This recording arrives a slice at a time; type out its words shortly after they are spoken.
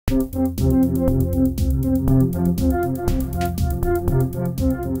Hi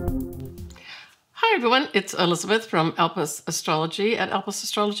everyone, it's Elizabeth from Elpis Astrology at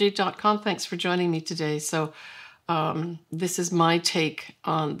elpisastrology.com. Thanks for joining me today. So this is my take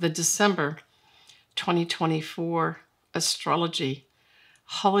on the December 2024 astrology.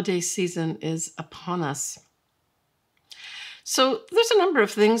 Holiday season is upon us. So there's a number of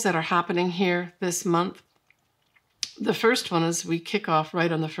things that are happening here this month. The first one is we kick off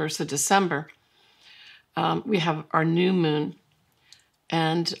right on the 1st of December. We have our new moon.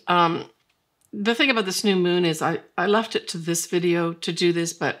 And the thing about this new moon is I left it to this video to do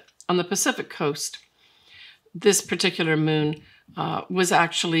this, but on the Pacific coast, this particular moon was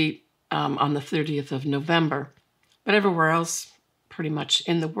actually on the 30th of November. But everywhere else, pretty much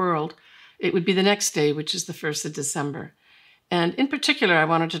in the world, it would be the next day, which is the 1st of December. And in particular, I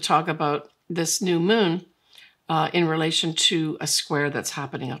wanted to talk about this new moon in relation to a square that's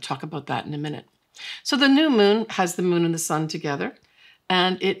happening. I'll talk about that in a minute. So the new moon has the moon and the sun together.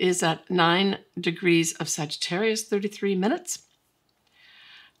 And it is at 9 degrees of Sagittarius, 33 minutes.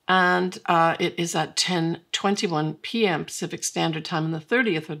 And it is at 10:21 p.m. Pacific Standard Time on the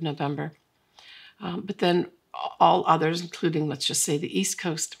 30th of November. But then all others, including, let's just say, the East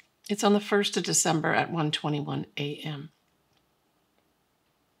Coast, it's on the 1st of December at 1:21 a.m.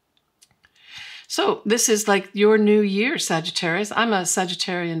 So this is like your new year, Sagittarius. I'm a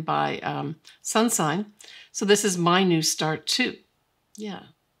Sagittarian by sun sign. So this is my new start too. Yeah.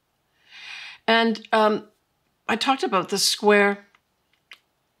 And I talked about the square.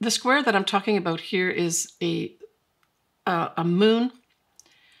 The square that I'm talking about here is a moon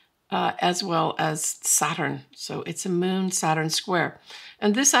as well as Saturn. So it's a moon-Saturn square.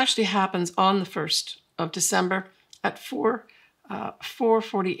 And this actually happens on the 1st of December at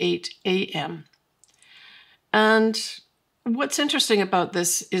 4:48 a.m. And what's interesting about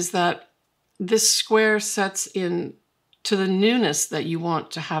this is that this square sets in to the newness that you want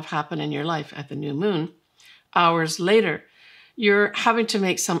to have happen in your life at the new moon. Hours later, you're having to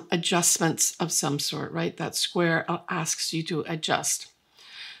make some adjustments of some sort, right? That square asks you to adjust.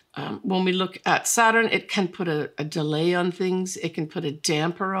 When we look at Saturn, it can put a delay on things. It can put a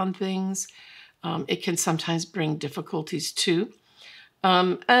damper on things. It can sometimes bring difficulties too.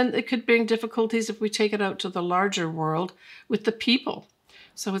 And it could bring difficulties if we take it out to the larger world with the people.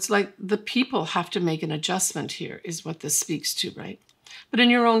 So it's like the people have to make an adjustment here is what this speaks to, right? But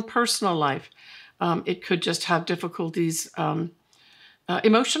in your own personal life, it could just have difficulties,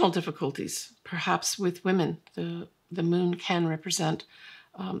 emotional difficulties, perhaps with women. The moon can represent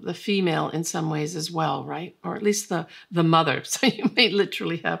the female in some ways as well, right? Or at least the mother. So you may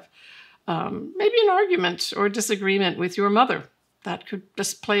literally have maybe an argument or disagreement with your mother. That could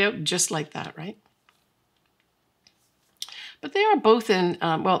just play out just like that, right? But they are both in,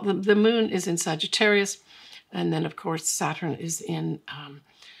 well, the moon is in Sagittarius, and then, of course, Saturn is in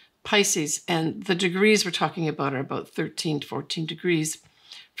Pisces. And the degrees we're talking about are about 13 to 14 degrees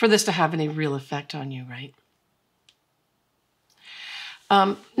for this to have any real effect on you, right?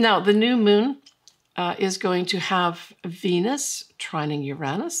 Now, the new moon is going to have Venus trining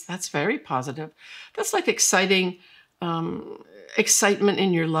Uranus. That's very positive. That's like exciting, excitement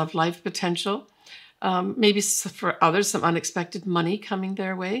in your love life potential. Maybe for others, some unexpected money coming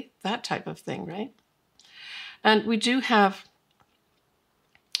their way, that type of thing, right? And we do have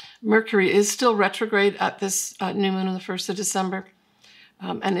Mercury is still retrograde at this new moon on the 1st of December.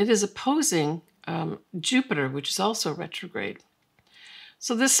 And it is opposing Jupiter, which is also retrograde.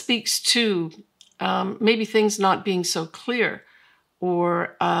 So this speaks to maybe things not being so clear,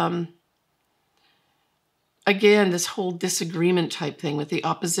 or again, this whole disagreement type thing with the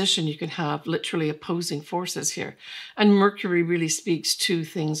opposition. You can have literally opposing forces here. And Mercury really speaks to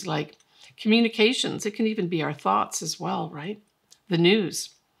things like communications. It can even be our thoughts as well, right? The news.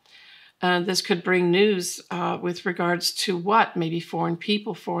 And this could bring news with regards to what? Maybe foreign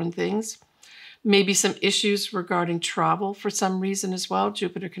people, foreign things. Maybe some issues regarding travel for some reason as well.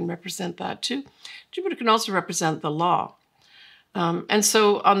 Jupiter can represent that too. Jupiter can also represent the law. And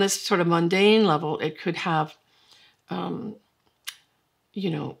so on this sort of mundane level, it could have, you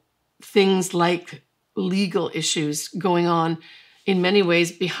know, things like legal issues going on in many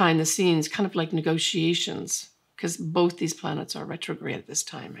ways behind the scenes, kind of like negotiations, because both these planets are retrograde at this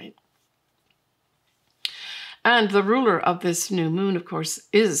time, right? And the ruler of this new moon, of course,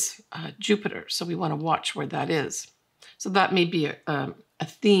 is Jupiter. So we want to watch where that is. So that may be a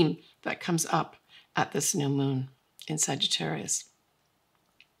theme that comes up at this new moon in Sagittarius.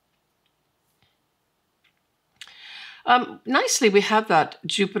 Nicely, we have that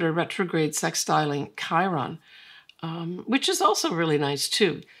Jupiter retrograde sextiling Chiron, which is also really nice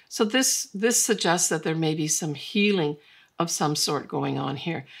too. So this suggests that there may be some healing of some sort going on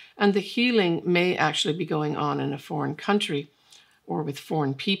here. And the healing may actually be going on in a foreign country or with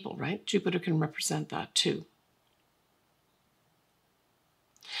foreign people, right? Jupiter can represent that too.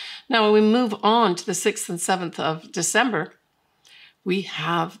 Now, when we move on to the 6th and 7th of December, we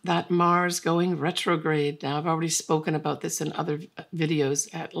have that Mars going retrograde. Now, I've already spoken about this in other videos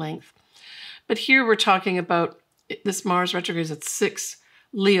at length. But here we're talking about this Mars retrograde is at 6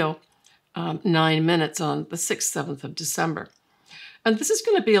 Leo, 9 minutes on the 6th, 7th of December. And this is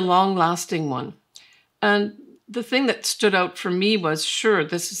going to be a long-lasting one. And the thing that stood out for me was, sure,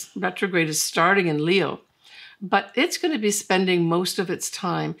 retrograde is starting in Leo, but it's going to be spending most of its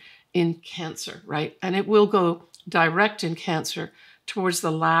time in Cancer, right? And it will go direct in Cancer towards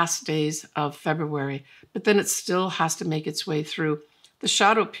the last days of February, but then it still has to make its way through the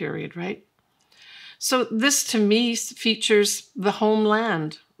shadow period, right? So this, to me, features the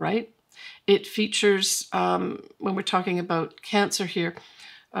homeland, right? It features, when we're talking about Cancer here,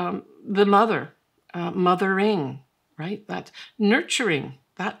 the mother, mothering, right? That nurturing,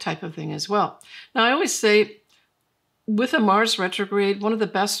 that type of thing as well. Now, I always say, with a Mars retrograde, one of the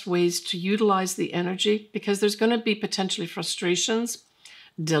best ways to utilize the energy, because there's going to be potentially frustrations,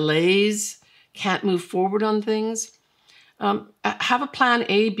 delays, can't move forward on things. Have a plan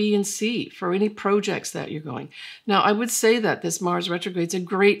A, B, and C for any projects that you're going. Now, I would say that this Mars retrograde is a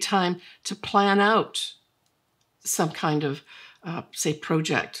great time to plan out some kind of, say,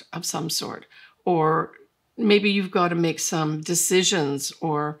 project of some sort. Or maybe you've got to make some decisions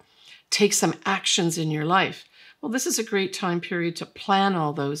or take some actions in your life. Well, this is a great time period to plan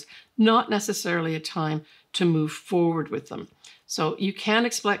all those, not necessarily a time to move forward with them. So you can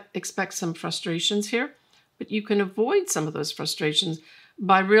expect some frustrations here, but you can avoid some of those frustrations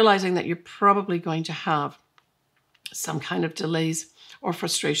by realizing that you're probably going to have some kind of delays or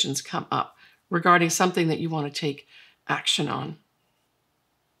frustrations come up regarding something that you want to take action on.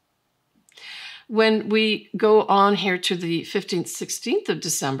 When we go on here to the 15th, 16th of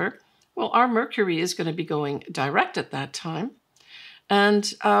December, well, our Mercury is going to be going direct at that time.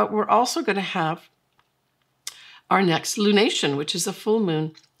 And we're also going to have our next lunation, which is a full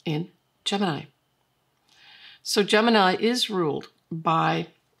moon in Gemini. So Gemini is ruled by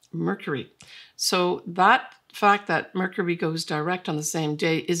Mercury. So that fact that Mercury goes direct on the same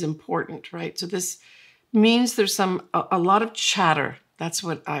day is important, right? So this means there's a lot of chatter. That's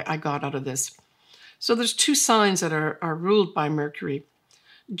what I got out of this. So there's two signs that are ruled by Mercury,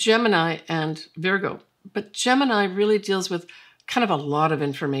 Gemini and Virgo. But Gemini really deals with kind of a lot of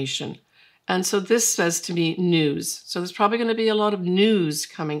information. And so this says to me news. So there's probably going to be a lot of news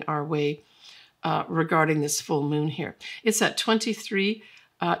coming our way regarding this full moon here. It's at 23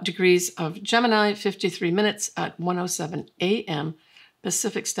 degrees of Gemini, 53 minutes at 1:07 a.m.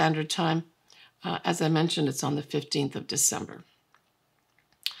 Pacific Standard Time. As I mentioned, it's on the 15th of December.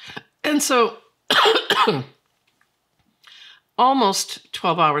 And so almost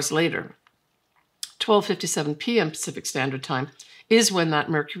 12 hours later, 12:57 p.m. Pacific Standard Time, is when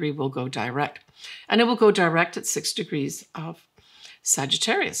that Mercury will go direct. And it will go direct at 6 degrees of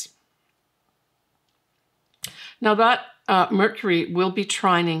Sagittarius. Now that Mercury will be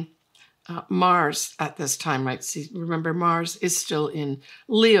trining Mars at this time, right? See, remember, Mars is still in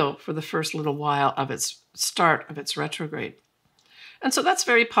Leo for the first little while of its start of its retrograde. And so that's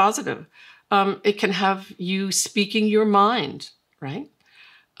very positive. It can have you speaking your mind, right?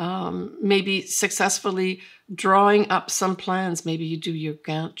 Maybe successfully drawing up some plans. Maybe you do your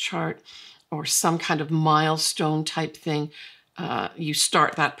Gantt chart or some kind of milestone type thing. You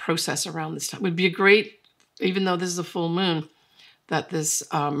start that process around this time. It would be a great, even though this is a full moon, that this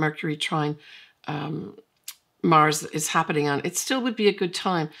Mercury trine Mars is happening on. It still would be a good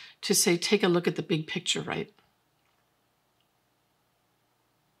time to say, take a look at the big picture, right?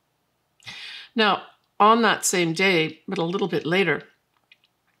 Now, on that same day, but a little bit later,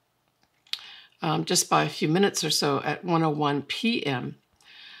 just by a few minutes or so at 1:01 p.m.,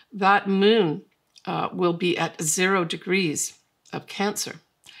 that moon will be at 0 degrees of Cancer,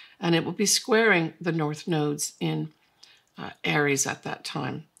 and it will be squaring the north nodes in Aries at that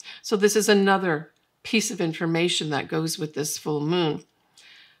time. So this is another piece of information that goes with this full moon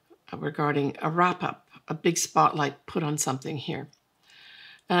regarding a wrap-up, a big spotlight put on something here.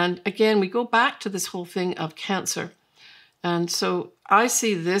 And again, we go back to this whole thing of Cancer. And so I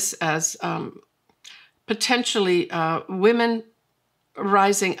see this as potentially women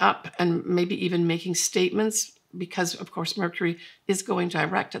rising up and maybe even making statements, because of course Mercury is going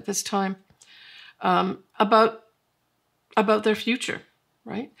direct at this time, about their future,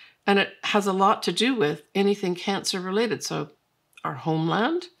 right? And it has a lot to do with anything Cancer related. So our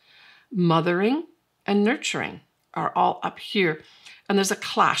homeland, mothering and nurturing are all up here. And there's a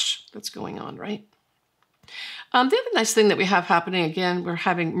clash that's going on, right? The other nice thing that we have happening, again, we're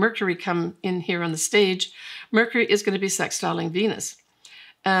having Mercury come in here on the stage. Mercury is going to be sextiling Venus.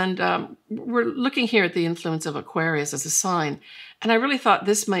 And we're looking here at the influence of Aquarius as a sign. And I really thought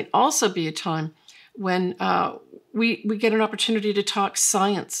this might also be a time when we get an opportunity to talk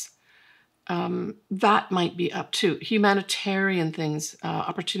science. That might be up too. Humanitarian things,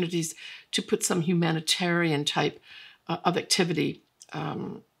 opportunities to put some humanitarian type of activity,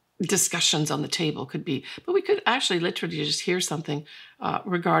 discussions on the table could be. But we could actually literally just hear something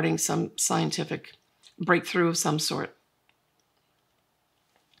regarding some scientific breakthrough of some sort.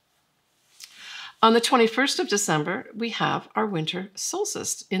 On the 21st of December, we have our winter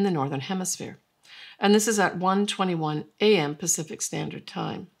solstice in the Northern Hemisphere. And this is at 1:21 a.m. Pacific Standard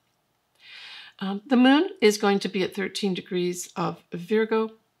Time. The moon is going to be at 13 degrees of Virgo.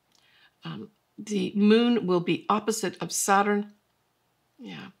 The moon will be opposite of Saturn.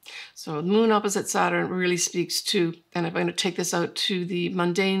 Yeah, so the moon opposite Saturn really speaks to, and I'm going to take this out to the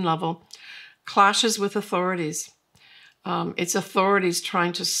mundane level, clashes with authorities. It's authorities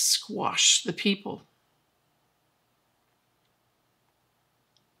trying to squash the people.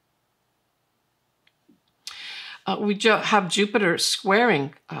 We have Jupiter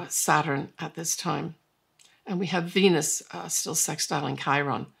squaring Saturn at this time. And we have Venus still sextiling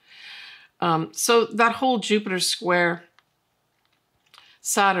Chiron. So that whole Jupiter square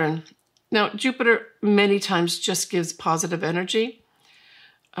Saturn. Now, Jupiter many times just gives positive energy.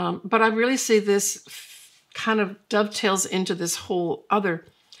 But I really see this kind of dovetails into this whole other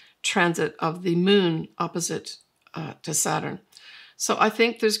transit of the moon opposite to Saturn. So I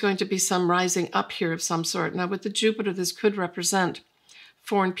think there's going to be some rising up here of some sort. Now with the Jupiter, this could represent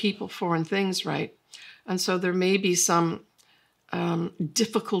foreign people, foreign things, right? And so there may be some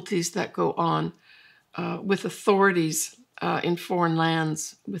difficulties that go on with authorities in foreign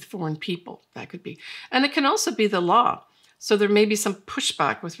lands, with foreign people, that could be. And it can also be the law. So there may be some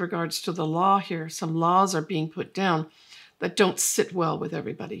pushback with regards to the law here. Some laws are being put down that don't sit well with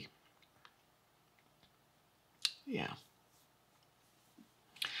everybody. Yeah.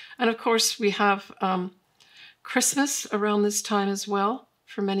 And of course, we have Christmas around this time as well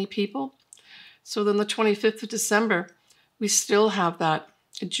for many people. So then the 25th of December, we still have that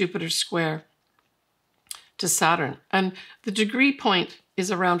Jupiter square to Saturn. And the degree point is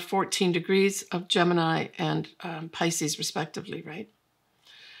around 14 degrees of Gemini and Pisces, respectively, right?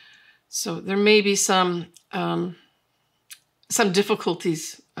 So there may be some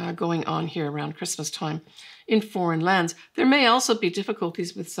difficulties going on here around Christmas time in foreign lands. There may also be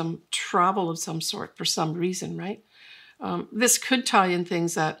difficulties with some travel of some sort for some reason, right? This could tie in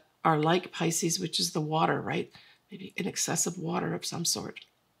things that are like Pisces, which is the water, right? Maybe an excessive water of some sort.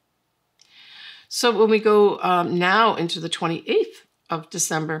 So when we go now into the 28th of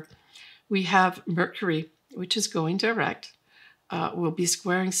December, we have Mercury, which is going direct, will be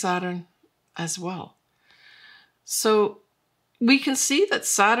squaring Saturn as well. So we can see that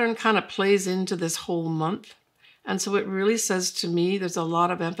Saturn kind of plays into this whole month. And so it really says to me, there's a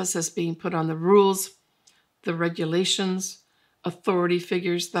lot of emphasis being put on the rules, the regulations, authority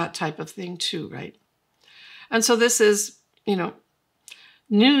figures, that type of thing too, right? And so this is, you know,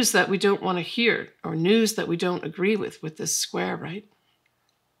 news that we don't want to hear or news that we don't agree with this square, right?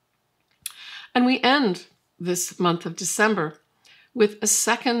 And we end this month of December with a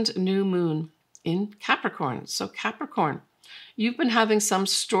second new moon in Capricorn. So Capricorn, you've been having some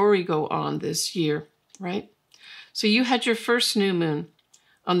story go on this year, right? So you had your first new moon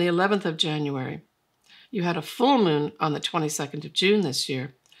on the 11th of January. You had a full moon on the 22nd of June this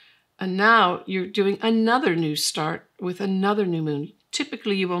year. And now you're doing another new start with another new moon.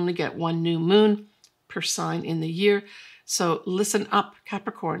 Typically, you only get one new moon per sign in the year. So listen up,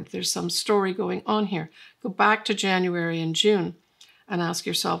 Capricorn. There's some story going on here. Go back to January and June and ask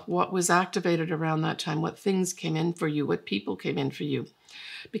yourself what was activated around that time, what things came in for you, what people came in for you.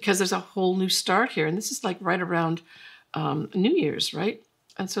 Because there's a whole new start here. And this is like right around New Year's, right?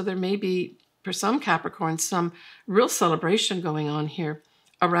 And so there may be, for some Capricorns, some real celebration going on here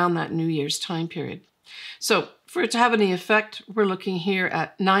around that New Year's time period. So for it to have any effect, we're looking here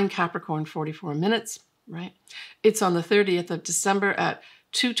at 9 Capricorn, 44 minutes, right? It's on the 30th of December at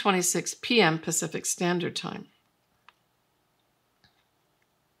 2:26 p.m. Pacific Standard Time.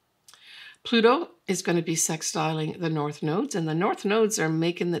 Pluto is going to be sextiling the North Nodes, and the North Nodes are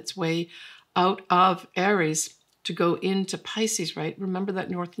making its way out of Aries to go into Pisces, right? Remember that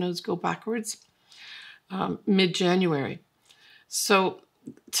North Nodes go backwards mid-January. So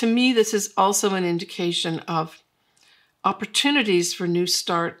to me, this is also an indication of opportunities for new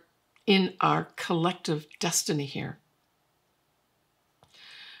start in our collective destiny here.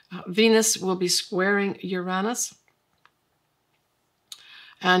 Venus will be squaring Uranus,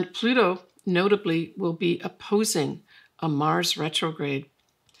 and Pluto, notably, will be opposing a Mars retrograde.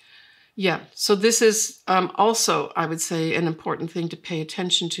 Yeah, so this is also, I would say, an important thing to pay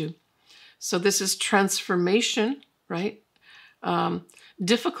attention to. So this is transformation, right?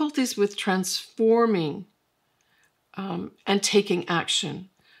 Difficulties with transforming and taking action.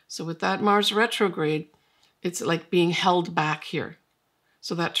 So with that Mars retrograde, it's like being held back here.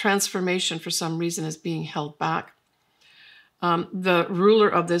 So that transformation, for some reason, is being held back. The ruler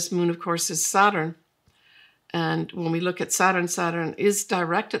of this moon, of course, is Saturn. And when we look at Saturn, Saturn is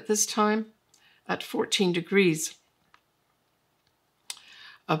direct at this time at 14 degrees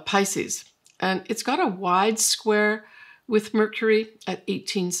of Pisces. And it's got a wide square with Mercury at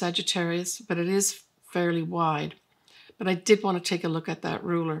 18 Sagittarius, but it is fairly wide. But I did want to take a look at that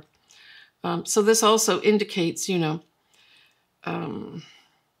ruler. So this also indicates,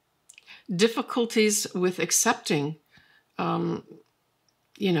 difficulties with accepting,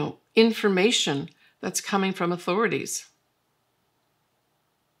 information that's coming from authorities.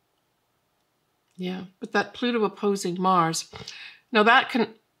 Yeah, but that Pluto opposing Mars. Now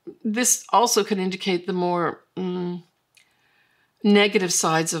this also can indicate the more negative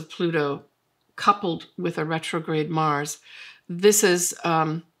sides of Pluto coupled with a retrograde Mars. This is,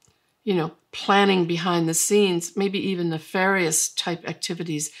 planning behind the scenes, maybe even nefarious type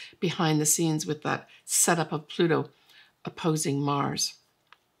activities behind the scenes with that setup of Pluto opposing Mars.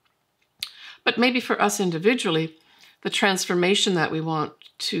 But maybe for us individually, the transformation that we want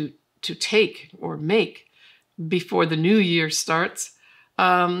to take or make before the new year starts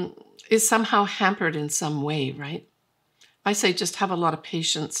is somehow hampered in some way, right? I say just have a lot of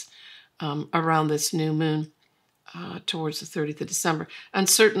patience around this new moon towards the 30th of December. And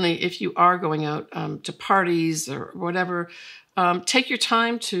certainly if you are going out to parties or whatever, take your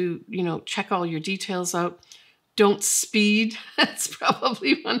time to, check all your details out. Don't speed. That's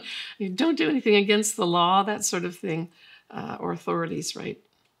probably one. You don't do anything against the law, that sort of thing, or authorities, right?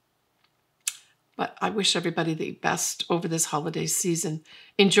 But I wish everybody the best over this holiday season.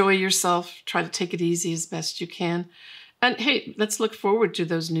 Enjoy yourself. Try to take it easy as best you can. And hey, let's look forward to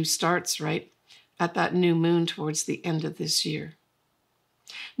those new starts, right? At that new moon towards the end of this year.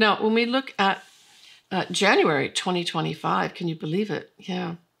 Now, when we look at January 2025, can you believe it?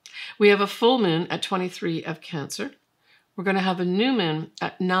 Yeah. We have a full moon at 23 of Cancer. We're going to have a new moon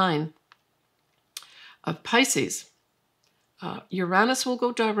at 9 of Pisces. Uranus will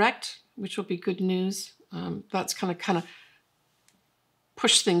go direct, which will be good news. That's kind of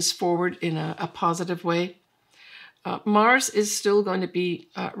push things forward in a positive way. Mars is still going to be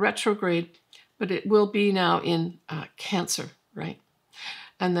retrograde, but it will be now in Cancer, right?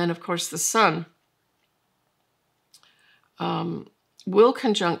 And then, of course, the Sun will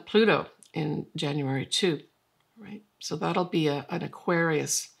conjunct Pluto in January too, right? So that'll be an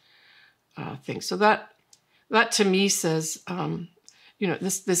Aquarius thing. So that to me says,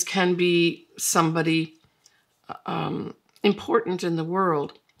 this can be somebody important in the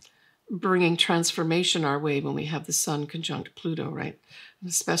world bringing transformation our way when we have the Sun conjunct Pluto, right? And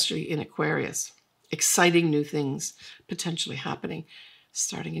especially in Aquarius. Exciting new things potentially happening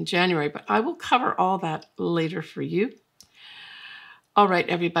starting in January. But I will cover all that later for you. All right,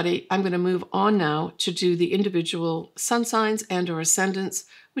 everybody, I'm going to move on now to do the individual sun signs and or ascendants,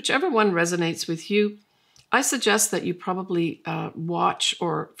 whichever one resonates with you. I suggest that you probably watch,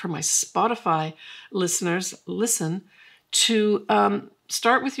 or for my Spotify listeners, listen to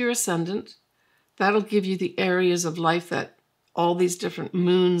start with your ascendant. That'll give you the areas of life that all these different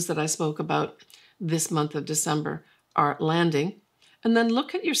moons that I spoke about this month of December are landing. And then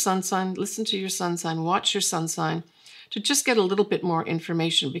look at your sun sign, listen to your sun sign, watch your sun sign to just get a little bit more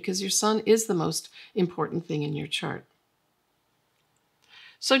information, because your sun is the most important thing in your chart.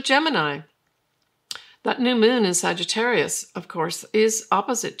 So Gemini, that new moon in Sagittarius, of course, is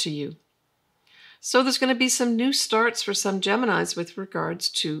opposite to you. So there's going to be some new starts for some Geminis with regards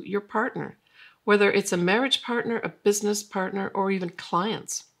to your partner, whether it's a marriage partner, a business partner, or even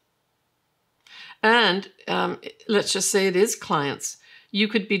clients. And let's just say it is clients. You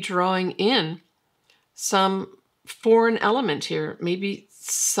could be drawing in some foreign element here. Maybe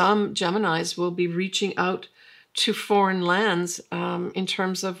some Geminis will be reaching out to foreign lands in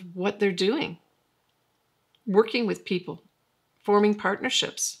terms of what they're doing. Working with people, forming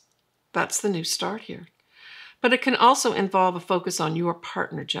partnerships. That's the new start here. But it can also involve a focus on your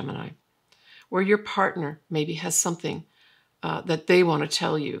partner, Gemini, where your partner maybe has something that they want to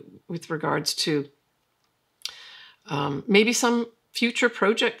tell you with regards to maybe some future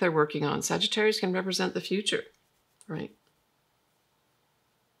project they're working on. Sagittarius can represent the future, right?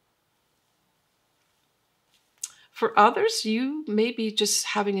 For others, you may be just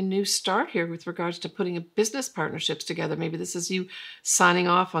having a new start here with regards to putting a business partnerships together. Maybe this is you signing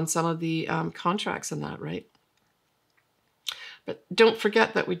off on some of the contracts and that, right? But don't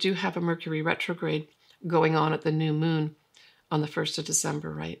forget that we do have a Mercury retrograde going on at the new moon on the 1st of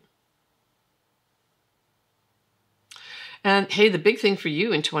December, right? And hey, the big thing for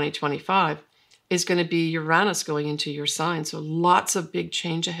you in 2025 is going to be Uranus going into your sign. So lots of big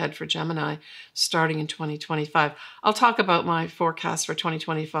change ahead for Gemini starting in 2025. I'll talk about my forecast for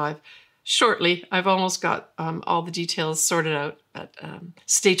 2025 shortly. I've almost got all the details sorted out, but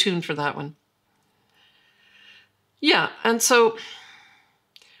stay tuned for that one. Yeah, and so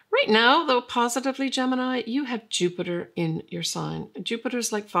right now, though, positively, Gemini, you have Jupiter in your sign.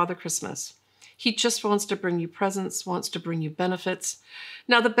 Jupiter's like Father Christmas. He just wants to bring you presents, wants to bring you benefits.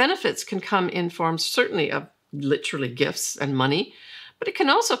 Now, the benefits can come in forms certainly of literally gifts and money, but it can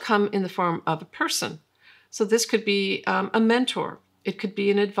also come in the form of a person. So this could be a mentor. It could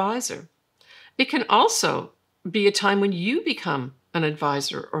be an advisor. It can also be a time when you become an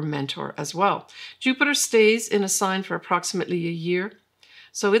advisor or mentor as well. Jupiter stays in a sign for approximately a year.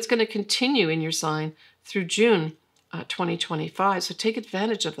 So it's going to continue in your sign through June 2025. So take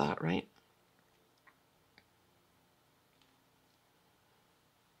advantage of that, right?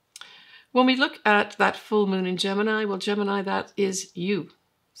 When we look at that full moon in Gemini, well, Gemini, that is you.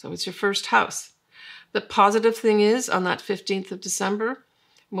 So it's your first house. The positive thing is on that 15th of December,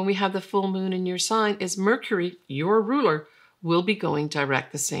 when we have the full moon in your sign, is Mercury, your ruler, will be going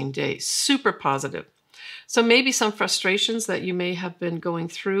direct the same day. Super positive. So maybe some frustrations that you may have been going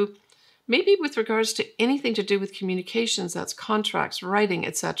through, maybe with regards to anything to do with communications, that's contracts, writing,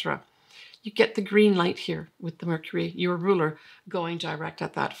 etc. You get the green light here with the Mercury, your ruler, going direct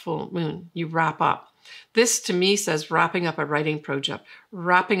at that full moon. You wrap up. This, to me, says wrapping up a writing project,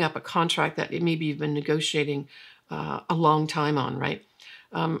 wrapping up a contract that maybe you've been negotiating a long time on, right?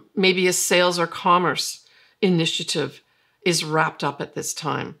 Maybe a sales or commerce initiative is wrapped up at this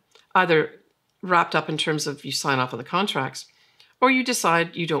time. Either wrapped up in terms of you sign off on the contracts, or you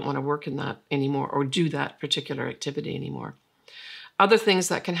decide you don't want to work in that anymore or do that particular activity anymore. Other things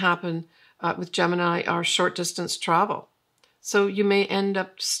that can happen with Gemini are short distance travel. So you may end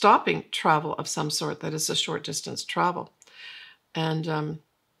up stopping travel of some sort that is a short distance travel. And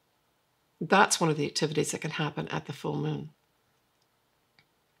that's one of the activities that can happen at the full moon.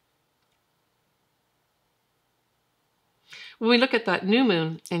 When we look at that new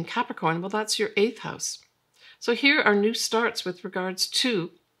moon in Capricorn, well, that's your 8th house. So here are new starts with regards to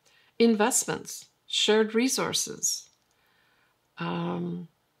investments, shared resources.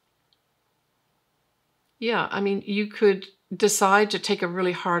 Yeah, I mean, you could decide to take a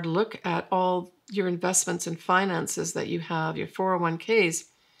really hard look at all your investments and finances that you have, your 401ks,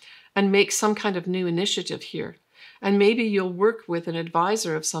 and make some kind of new initiative here. And maybe you'll work with an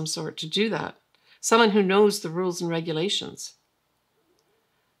advisor of some sort to do that. Someone who knows the rules and regulations.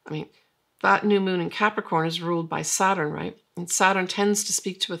 I mean, that new moon in Capricorn is ruled by Saturn, right? And Saturn tends to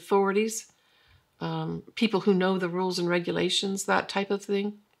speak to authorities, people who know the rules and regulations, that type of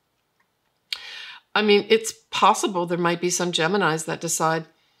thing. I mean, it's possible there might be some Geminis that decide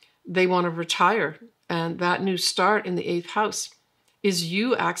they want to retire. And that new start in the 8th house is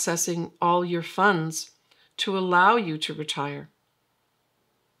you accessing all your funds to allow you to retire.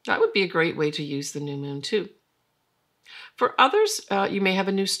 That would be a great way to use the new moon too. For others, you may have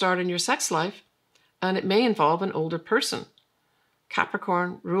a new start in your sex life, and it may involve an older person.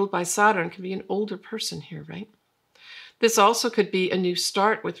 Capricorn, ruled by Saturn, can be an older person here, right? This also could be a new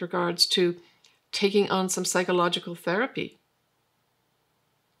start with regards to taking on some psychological therapy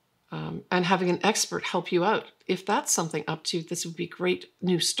and having an expert help you out. If that's something up to you, this would be a great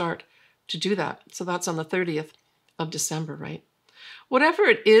new start to do that. So that's on the 30th of December, right? Whatever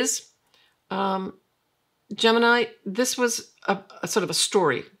it is, Gemini, this was a sort of a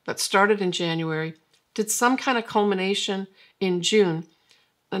story that started in January, did some kind of culmination in June,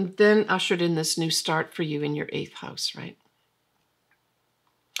 and then ushered in this new start for you in your 8th house, right?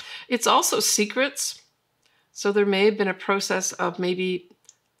 It's also secrets. So there may have been a process of maybe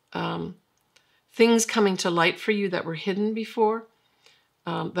things coming to light for you that were hidden before,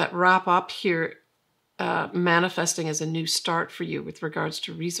 that wrap up here, manifesting as a new start for you with regards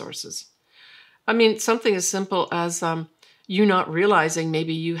to resources. I mean, something as simple as you not realizing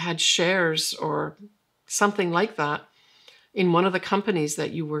maybe you had shares or something like that in one of the companies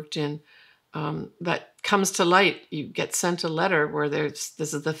that you worked in, that comes to light. You get sent a letter where this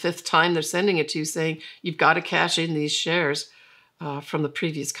is the 5th time they're sending it to you saying, you've got to cash in these shares. from the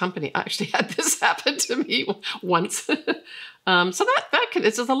previous company. I actually had this happen to me once. So that can,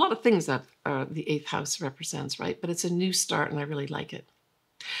 there's a lot of things that the 8th house represents, right? But it's a new start and I really like it.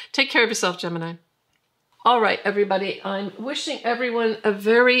 Take care of yourself, Gemini. All right, everybody, I'm wishing everyone a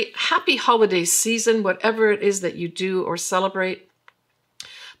very happy holiday season, whatever it is that you do or celebrate.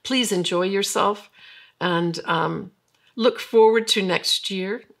 Please enjoy yourself and look forward to next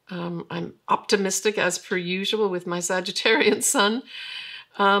year. I'm optimistic as per usual with my Sagittarian sun.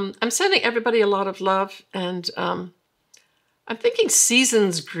 I'm sending everybody a lot of love, and I'm thinking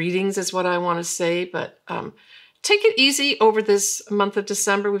season's greetings is what I want to say, but take it easy over this month of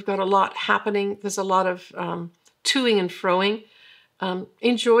December. We've got a lot happening. There's a lot of toing and froing.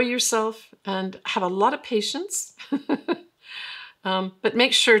 Enjoy yourself and have a lot of patience. But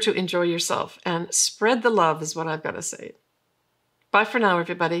make sure to enjoy yourself and spread the love is what I've got to say. Bye for now,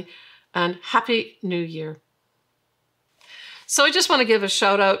 everybody, and Happy New Year. So I just want to give a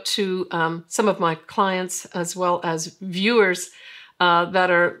shout out to some of my clients as well as viewers that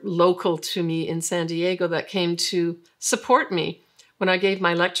are local to me in San Diego that came to support me when I gave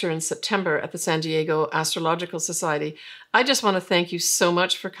my lecture in September at the San Diego Astrological Society. I just want to thank you so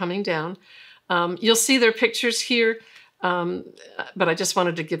much for coming down. You'll see their pictures here. But I just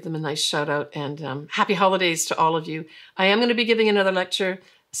wanted to give them a nice shout out and happy holidays to all of you. I am going to be giving another lecture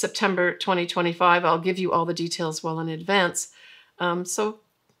September 2025. I'll give you all the details well in advance. So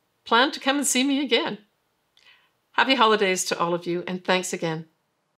plan to come and see me again. Happy holidays to all of you and thanks again.